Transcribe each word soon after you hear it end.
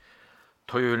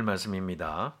토요일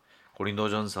말씀입니다.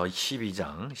 고린도전서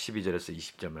 12장 12절에서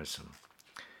 20절 말씀.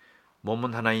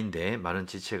 몸은 하나인데 많은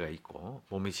지체가 있고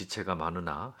몸이 지체가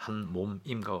많으나 한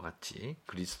몸임과 같이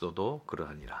그리스도도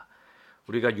그러하니라.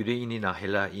 우리가 유대인이나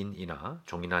헬라인이나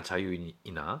종이나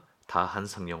자유인이나 다 한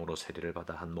성령으로 세례를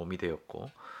받아 한 몸이 되었고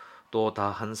또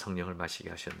다 한 성령을 마시게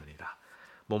하셨느니라.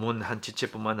 몸은 한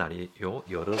지체뿐만 아니요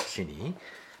여럿이니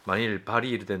만일 발이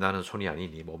이르되 나는 손이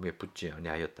아니니 몸에 붙지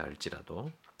아니하였다 할지라도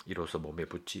이로써 몸에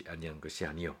붙지 아니한 것이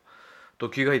아니요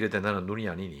또 귀가 이르되 나는 눈이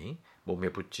아니니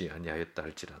몸에 붙지 아니하였다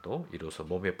할지라도 이로써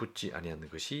몸에 붙지 아니한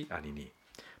것이 아니니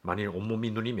만일 온몸이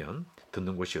눈이면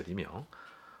듣는 곳이 어디며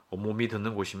온몸이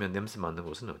듣는 곳이면 냄새 맡는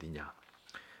곳은 어디냐.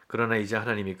 그러나 이제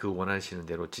하나님이 그 원하시는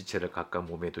대로 지체를 각각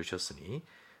몸에 두셨으니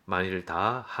만일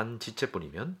다 한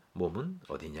지체뿐이면 몸은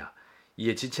어디냐.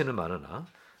 이에 지체는 많으나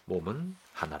몸은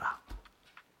하나라.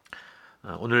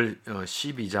 오늘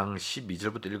 12장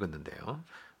 12절부터 읽었는데요.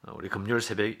 우리 금요일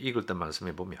새벽 읽을 때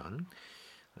말씀해 보면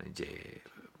이제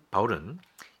바울은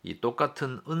이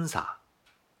똑같은 은사를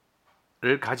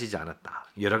가지지 않았다.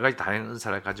 여러 가지 다양한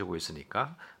은사를 가지고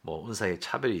있으니까 뭐 은사에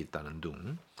차별이 있다는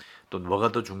등, 또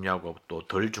뭐가 더 중요하고 또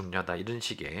덜 중요하다 이런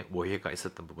식의 오해가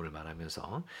있었던 부분을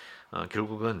말하면서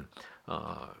결국은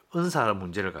은사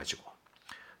문제를 가지고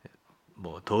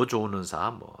뭐 더 좋은 은사,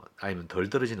 뭐 아니면 덜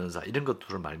떨어진 은사 이런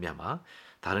것들을 말미암아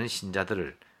다른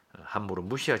신자들을 함부로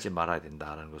무시하지 말아야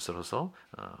된다는 것으로서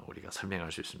우리가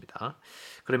설명할 수 있습니다.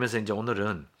 그러면서 이제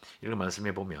오늘은 이런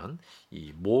말씀해 보면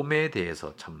이 몸에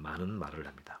대해서 참 많은 말을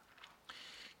합니다.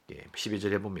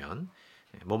 12절에 보면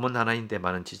몸은 하나인데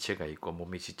많은 지체가 있고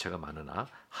몸이 지체가 많으나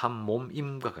한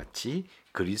몸임과 같이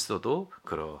그리스도도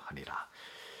그러하니라.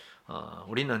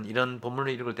 우리는 이런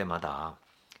본문을 읽을 때마다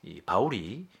이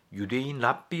바울이 유대인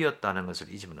랍비였다는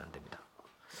것을 잊으면 안 됩니다.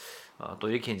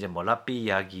 또 이렇게 이제 뭐 랍비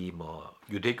이야기, 뭐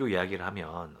유대교 이야기를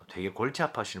하면 되게 골치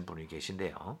아파하시는 분이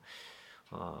계신데요.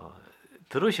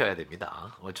 들으셔야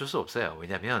됩니다. 어쩔 수 없어요.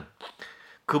 왜냐하면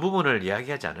그 부분을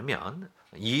이야기하지 않으면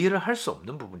이해를 할 수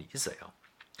없는 부분이 있어요.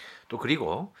 또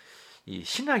그리고 이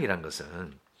신학이란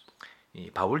것은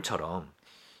이 바울처럼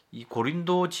이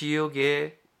고린도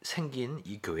지역에 생긴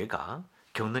이 교회가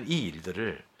겪는 이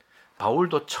일들을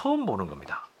바울도 처음 보는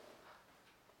겁니다.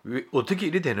 왜, 어떻게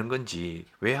일이 되는 건지,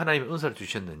 왜 하나님이 은사를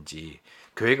주셨는지,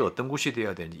 교회가 어떤 곳이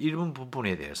되어야 되는지 이런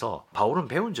부분에 대해서 바울은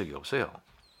배운 적이 없어요.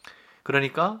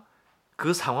 그러니까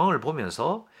그 상황을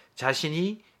보면서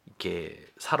자신이 이렇게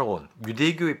살아온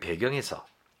유대교의 배경에서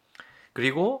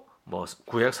그리고 뭐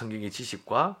구약 성경의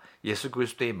지식과 예수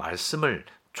그리스도의 말씀을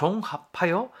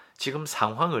종합하여 지금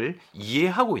상황을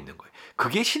이해하고 있는 거예요.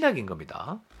 그게 신학인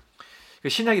겁니다.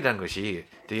 신학이라는 것이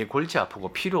되게 골치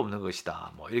아프고 필요 없는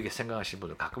것이다. 뭐 이렇게 생각하시는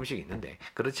분들 가끔씩 있는데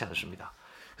그렇지 않습니다.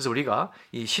 그래서 우리가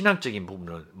이 신학적인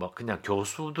부분을 뭐 그냥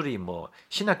교수들이 뭐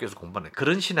신학 교수 공부하는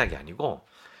그런 신학이 아니고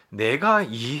내가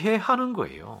이해하는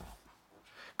거예요.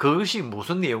 그것이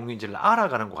무슨 내용인지를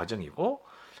알아가는 과정이고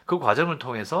그 과정을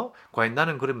통해서 과연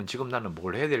나는 그러면 지금 나는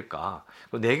뭘 해야 될까?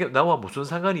 나와 무슨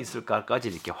상관이 있을까까지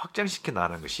이렇게 확장시켜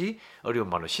나가는 것이 어려운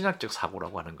말로 신학적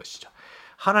사고라고 하는 것이죠.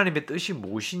 하나님의 뜻이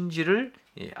무엇인지를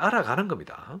알아가는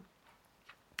겁니다.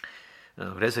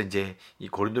 그래서 이제 이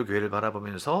고린도 교회를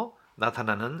바라보면서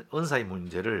나타나는 은사의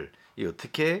문제를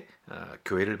어떻게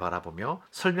교회를 바라보며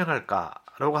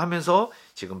설명할까라고 하면서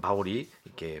지금 바울이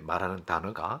이렇게 말하는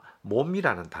단어가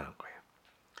몸이라는 단어인 거예요.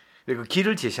 그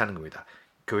길을 제시하는 겁니다.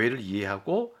 교회를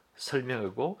이해하고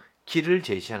설명하고 길을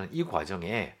제시하는 이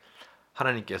과정에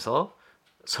하나님께서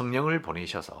성령을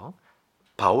보내셔서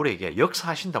바울에게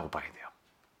역사하신다고 봐야 돼요.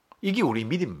 이게 우리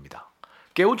믿음입니다.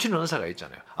 깨우치는 은사가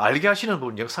있잖아요. 알게 하시는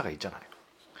분 역사가 있잖아요.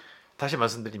 다시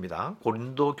말씀드립니다.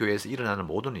 고린도 교회에서 일어나는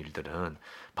모든 일들은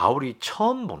바울이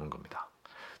처음 보는 겁니다.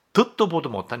 듣도 보도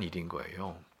못한 일인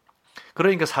거예요.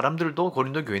 그러니까 사람들도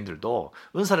고린도 교인들도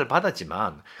은사를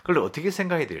받았지만 그걸 어떻게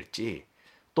생각해야 될지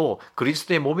또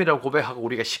그리스도의 몸이라고 고백하고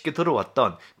우리가 쉽게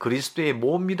들어왔던 그리스도의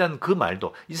몸이란 그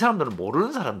말도 이 사람들은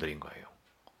모르는 사람들인 거예요.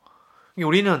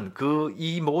 우리는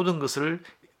이 모든 것을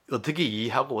어떻게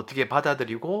이해하고 어떻게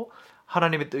받아들이고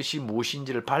하나님의 뜻이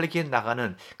무엇인지를 발견해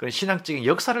나가는 그런 신학적인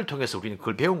역사를 통해서 우리는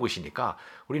그걸 배운 것이니까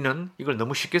우리는 이걸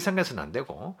너무 쉽게 생각해서는 안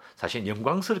되고 사실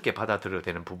영광스럽게 받아들여야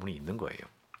되는 부분이 있는 거예요.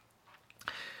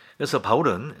 그래서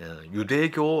바울은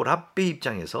유대교 랍비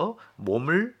입장에서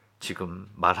몸을 지금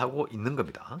말하고 있는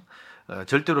겁니다.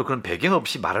 절대로 그런 배경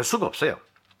없이 말할 수가 없어요.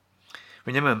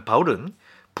 왜냐하면 바울은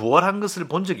부활한 것을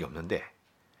본 적이 없는데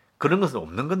그런 것은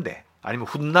없는 건데 아니면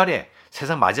훗날에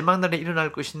세상 마지막 날에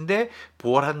일어날 것인데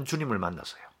부활한 주님을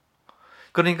만났어요.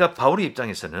 그러니까 바울의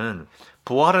입장에서는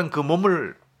부활한 그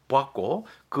몸을 보았고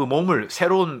그 몸을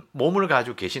새로운 몸을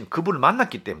가지고 계신 그분을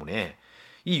만났기 때문에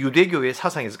이 유대교의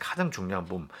사상에서 가장 중요한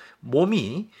부분,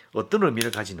 몸이 어떤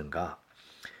의미를 가지는가?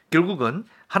 결국은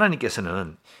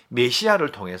하나님께서는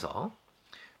메시아를 통해서,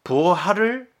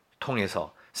 부활을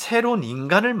통해서 새로운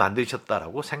인간을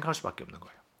만드셨다라고 생각할 수밖에 없는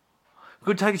거예요.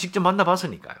 그걸 자기가 직접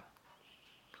만나봤으니까요.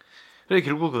 그래서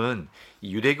결국은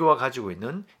이 유대교가 가지고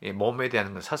있는 몸에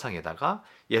대한 사상에다가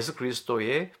예수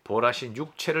그리스도의 부활하신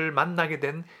육체를 만나게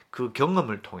된 그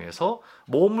경험을 통해서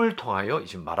몸을 통하여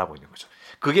지금 말하고 있는 거죠.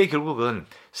 그게 결국은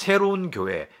새로운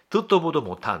교회, 듣도 보도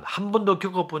못한, 한 번도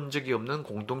겪어본 적이 없는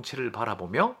공동체를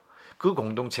바라보며 그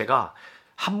공동체가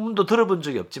한 번도 들어본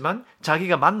적이 없지만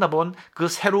자기가 만나본 그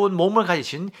새로운 몸을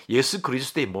가지신 예수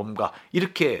그리스도의 몸과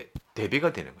이렇게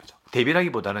대비가 되는 거죠.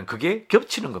 대비라기보다는 그게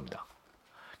겹치는 겁니다.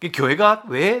 교회가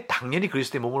왜 당연히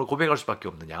그리스도의 몸을 고백할 수밖에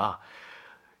없느냐?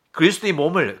 그리스도의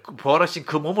몸을, 부활하신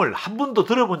그 몸을 한 번도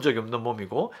들어본 적이 없는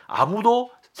몸이고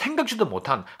아무도 생각지도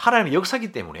못한 하나님의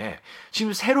역사이기 때문에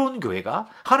지금 새로운 교회가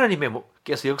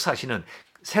하나님께서 역사하시는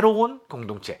새로운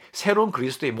공동체, 새로운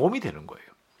그리스도의 몸이 되는 거예요.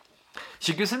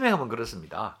 쉽게 설명하면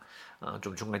그렇습니다.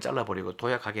 좀 중간에 잘라버리고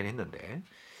도약하긴 했는데,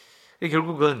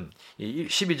 결국은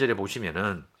 12절에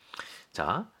보시면은,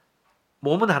 자,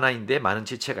 몸은 하나인데 많은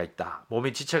지체가 있다.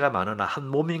 몸의 지체가 많으나 한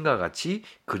몸인가 같이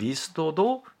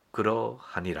그리스도도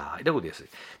그러하니라. 이라고 되어 있어요.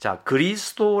 자,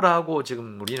 그리스도라고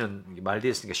지금 우리는 말되어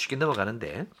있으니까 쉽게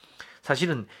넘어가는데,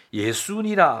 사실은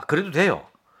예수니라 그래도 돼요.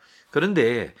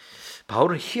 그런데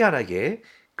바울은 희한하게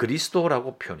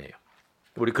그리스도라고 표현해요.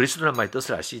 우리 그리스도라는 말의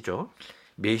뜻을 아시죠?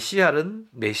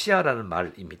 메시야라는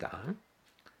말입니다.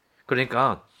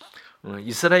 그러니까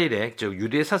이스라엘의 즉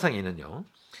유대 사상에는요,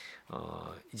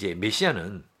 이제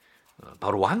메시아는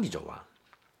바로 왕이죠, 왕.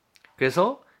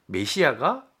 그래서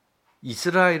메시아가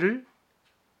이스라엘을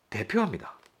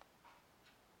대표합니다.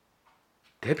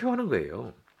 대표하는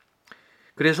거예요.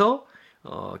 그래서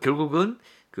결국은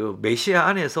그 메시아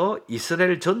안에서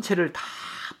이스라엘 전체를 다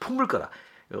품을 거다.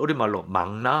 어린 말로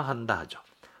망라한다 하죠.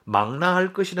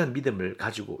 망라할 것이라는 믿음을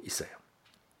가지고 있어요.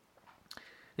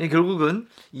 결국은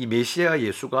이 메시아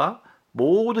예수가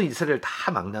모든 이스라엘을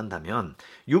다 망라한다면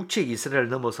육체 이스라엘을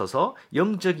넘어서서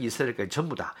영적 이스라엘까지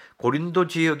전부 다 고린도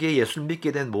지역에 예수를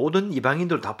믿게 된 모든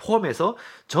이방인들 다 포함해서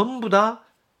전부 다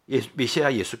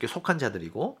메시아 예수께 속한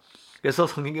자들이고, 그래서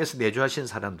성경에서 내주하신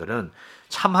사람들은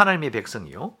참 하나님의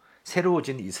백성이요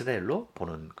새로워진 이스라엘로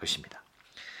보는 것입니다.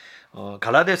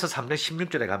 갈라디아서 3장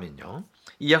 16절에 가면요,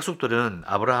 이 약속들은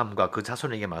아브라함과 그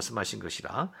자손에게 말씀하신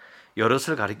것이라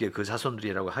여럿을 가리켜 그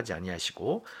자손들이라고 하지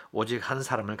아니하시고 오직 한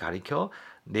사람을 가리켜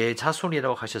내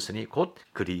자손이라고 하셨으니 곧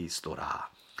그리스도라.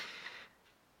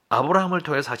 아브라함을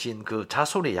통해서 하신 그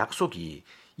자손의 약속이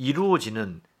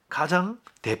이루어지는 가장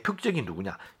대표적인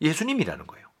누구냐? 예수님이라는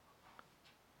거예요.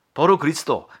 바로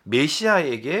그리스도,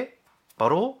 메시아에게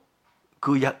바로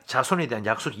그 자손에 대한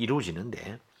약속이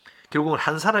이루어지는데, 결국은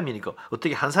한 사람이니까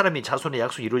어떻게 한 사람이 자손의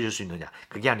약속이 이루어질 수 있느냐?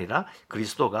 그게 아니라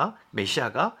그리스도가,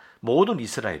 메시아가 모든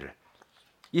이스라엘을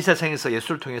이 세상에서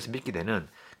예수를 통해서 믿게 되는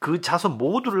그 자손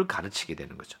모두를 가르치게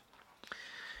되는 거죠.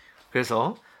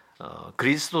 그래서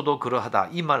그리스도도 그러하다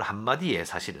이 말 한마디에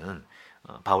사실은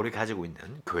바울이 가지고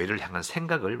있는 교회를 향한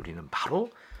생각을 우리는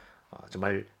바로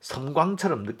정말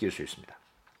섬광처럼 느낄 수 있습니다.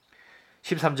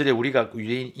 13절에 우리가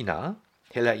유대인이나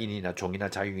헬라인이나 종이나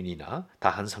자유인이나 다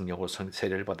한 성령으로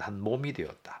세례를 받아 한 몸이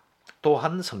되었다. 또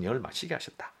한 성령을 마시게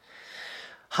하셨다.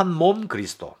 한 몸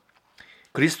그리스도.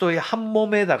 그리스도의 한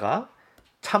몸에다가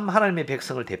참 하나님의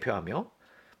백성을 대표하며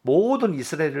모든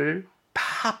이스라엘을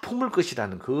다 품을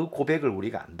것이라는 그 고백을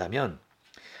우리가 안다면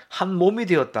한 몸이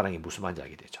되었다는 게 무슨 말인지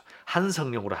알게 되죠. 한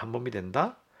성령으로 한 몸이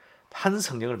된다. 한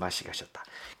성령을 마시게 하셨다.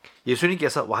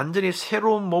 예수님께서 완전히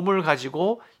새로운 몸을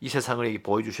가지고 이 세상을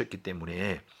보여주셨기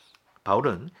때문에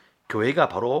바울은 교회가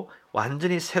바로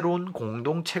완전히 새로운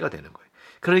공동체가 되는 거예요.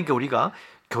 그러니까 우리가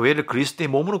교회를 그리스도의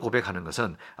몸으로 고백하는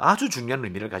것은 아주 중요한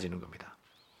의미를 가지는 겁니다.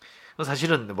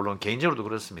 사실은 물론 개인적으로도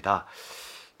그렇습니다.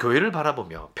 교회를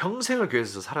바라보며 평생을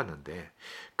교회에서 살았는데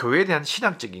교회에 대한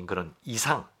신앙적인 그런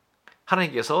이상,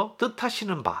 하나님께서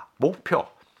뜻하시는 바, 목표,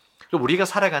 또 우리가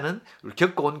살아가는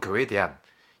겪어온 교회에 대한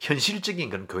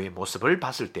현실적인 그런 교회의 모습을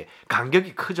봤을 때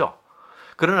간격이 크죠.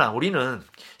 그러나 우리는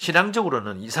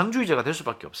신앙적으로는 이상주의자가 될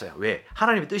수밖에 없어요. 왜?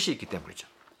 하나님의 뜻이 있기 때문이죠.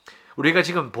 우리가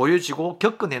지금 보여지고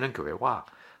겪어내는 교회와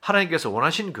하나님께서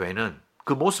원하시는 교회는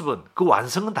그 모습은, 그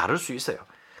완성은 다를 수 있어요.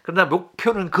 그러나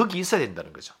목표는 거기 있어야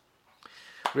된다는 거죠.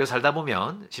 우리가 살다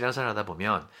보면, 신앙생활 하다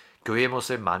보면 교회의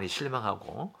모습에 많이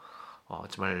실망하고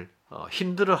정말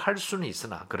힘들어 할 수는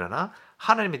있으나, 그러나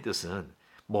하나님의 뜻은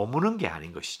머무는 게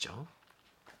아닌 것이죠.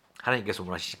 하나님께서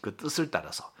원하시는 그 뜻을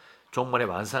따라서 종말에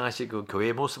완성하실 그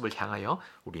교회의 모습을 향하여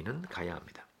우리는 가야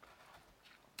합니다.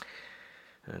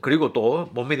 그리고 또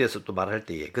몸에 대해서 또 말할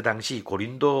때에 그 당시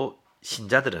고린도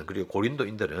신자들은 그리고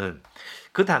고린도인들은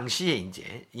그 당시에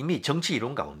이제 이미 정치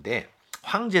이론 가운데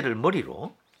황제를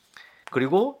머리로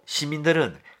그리고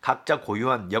시민들은 각자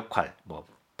고유한 역할, 뭐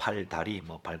팔, 다리,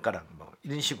 뭐 발가락, 뭐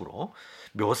이런 식으로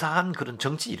묘사한 그런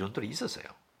정치 이론들이 있었어요.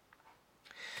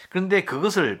 그런데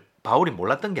그것을 바울이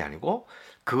몰랐던 게 아니고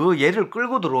그 예를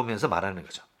끌고 들어오면서 말하는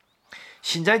거죠.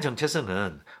 신자의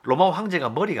정체성은 로마 황제가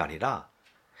머리가 아니라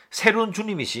새로운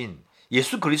주님이신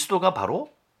예수 그리스도가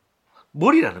바로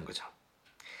머리라는 거죠.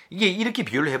 이게 이렇게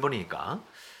비유를 해보니까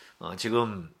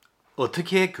지금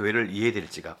어떻게 교회를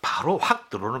이해될지가 바로 확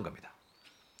들어오는 겁니다.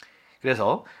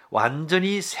 그래서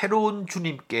완전히 새로운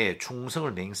주님께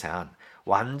충성을 맹세한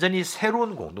완전히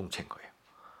새로운 공동체인 거예요.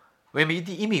 왜냐하면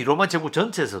이미 로마 제국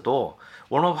전체에서도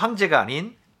로마 황제가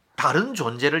아닌 다른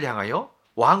존재를 향하여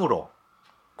왕으로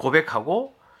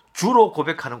고백하고 주로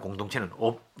고백하는 공동체는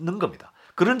없는 겁니다.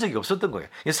 그런 적이 없었던 거예요.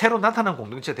 새로 나타난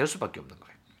공동체가 될 수밖에 없는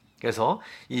거예요. 그래서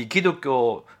이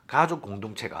기독교 가족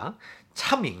공동체가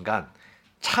참 인간,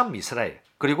 참 이스라엘,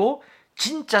 그리고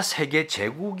진짜 세계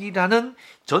제국이라는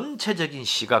전체적인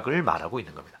시각을 말하고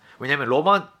있는 겁니다. 왜냐하면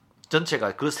로마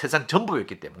전체가 그 세상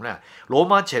전부였기 때문에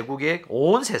로마 제국의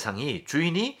온 세상이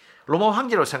주인이 로마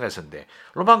황제라고 생각했었는데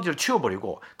로마 황제를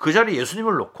치워버리고 그 자리에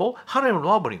예수님을 놓고 하나님을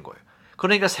놓아버린 거예요.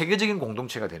 그러니까 세계적인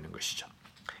공동체가 되는 것이죠.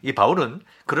 이 바울은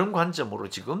그런 관점으로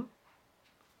지금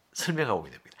설명하고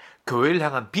있는 겁니다. 교회를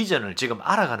향한 비전을 지금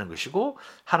알아가는 것이고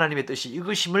하나님의 뜻이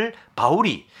이것임을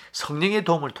바울이 성령의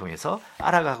도움을 통해서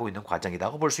알아가고 있는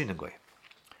과정이라고 볼 수 있는 거예요.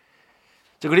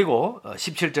 그리고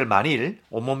 17절 만일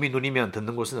온몸이 눈이면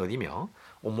듣는 곳은 어디며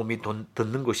온몸이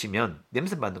듣는 곳이면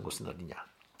냄새 맡는 곳은 어디냐.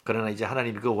 그러나 이제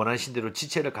하나님이 그 원하신 대로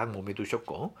지체를 각 몸에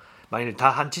두셨고 만일 다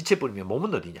한 지체뿐이면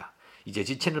몸은 어디냐. 이제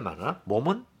지체는 많으나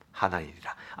몸은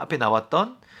하나이니라. 앞에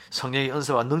나왔던 성령의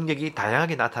은사와 능력이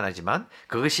다양하게 나타나지만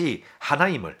그것이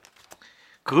하나임을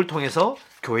그걸 통해서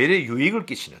교회에 유익을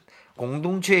끼치는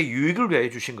공동체의 유익을 위하여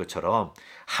주신 것처럼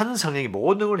한 성령이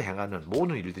모든 걸 행하는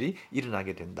모든 일들이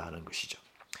일어나게 된다는 것이죠.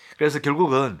 그래서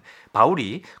결국은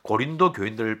바울이 고린도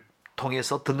교인들을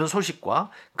통해서 듣는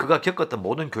소식과 그가 겪었던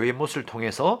모든 교회의 모습을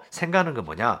통해서 생각하는 건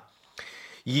뭐냐?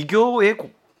 이교의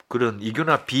그런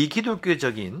이교나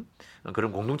비기독교적인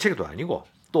그런 공동체도 아니고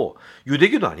또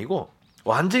유대교도 아니고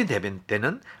완전히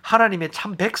대변되는 하나님의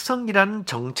참 백성이라는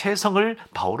정체성을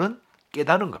바울은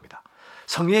깨달은 겁니다.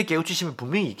 성령의 깨우치심이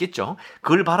분명히 있겠죠.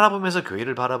 그걸 바라보면서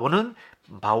교회를 바라보는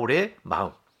바울의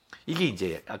마음. 이게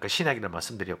이제 아까 신학이라는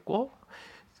말씀드렸고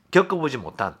겪어보지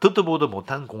못한, 듣도보도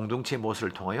못한 공동체의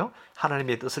모습을 통하여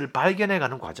하나님의 뜻을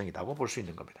발견해가는 과정이라고 볼 수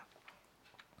있는 겁니다.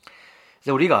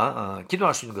 우리가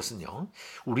기도할 수 있는 것은요.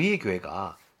 우리의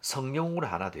교회가 성령으로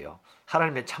하나 되어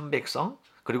하나님의 참 백성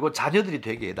그리고 자녀들이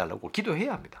되게 해달라고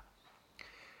기도해야 합니다.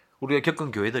 우리가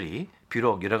겪은 교회들이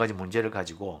비록 여러 가지 문제를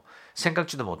가지고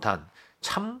생각지도 못한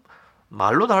참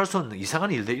말로도 할 수 없는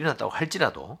이상한 일들이 일어났다고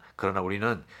할지라도 그러나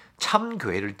우리는 참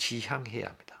교회를 지향해야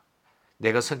합니다.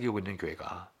 내가 섬기고 있는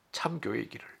교회가 참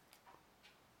교회이기를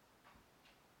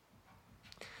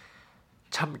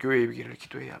참 교회이기를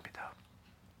기도해야 합니다.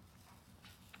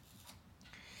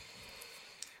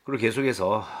 그리고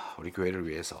계속해서 우리 교회를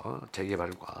위해서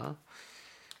재개발과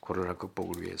코로나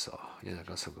극복을 위해서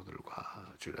연약한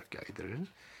성도들과 주일학교 아이들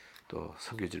또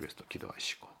선교지를 위해서 또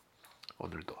기도하시고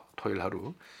오늘도 토요일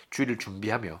하루 주일을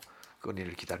준비하며 그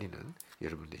은혜를 기다리는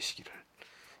여러분 되시기를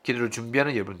기도를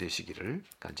준비하는 여러분 되시기를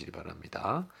간절히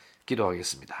바랍니다.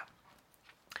 기도하겠습니다.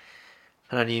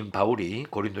 하나님 바울이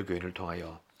고린도 교인을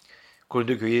통하여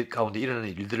고린도 교회 가운데 일어나는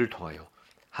일들을 통하여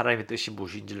하나님의 뜻이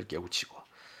무엇인지를 깨우치고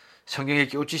성령의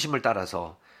깨우치심을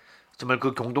따라서 정말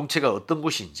그 공동체가 어떤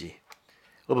곳인지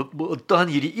어떠한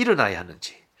일이 일어나야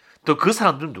하는지 또 그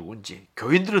사람들은 누군지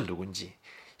교인들은 누군지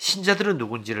신자들은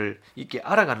누군지를 이렇게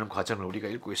알아가는 과정을 우리가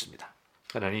읽고 있습니다.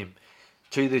 하나님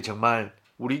저희들이 정말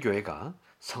우리 교회가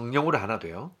성령으로 하나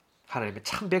되어 하나님의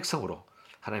참 백성으로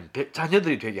하나님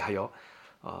자녀들이 되게 하여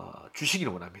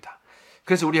주시기를 원합니다.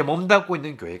 그래서 우리가 몸담고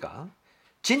있는 교회가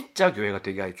진짜 교회가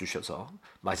되게 하여 주셔서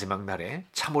마지막 날에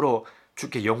참으로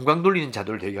주께 영광 돌리는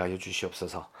자들 되게 하여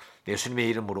주시옵소서. 예수님의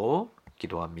이름으로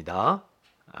기도합니다.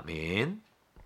 아멘.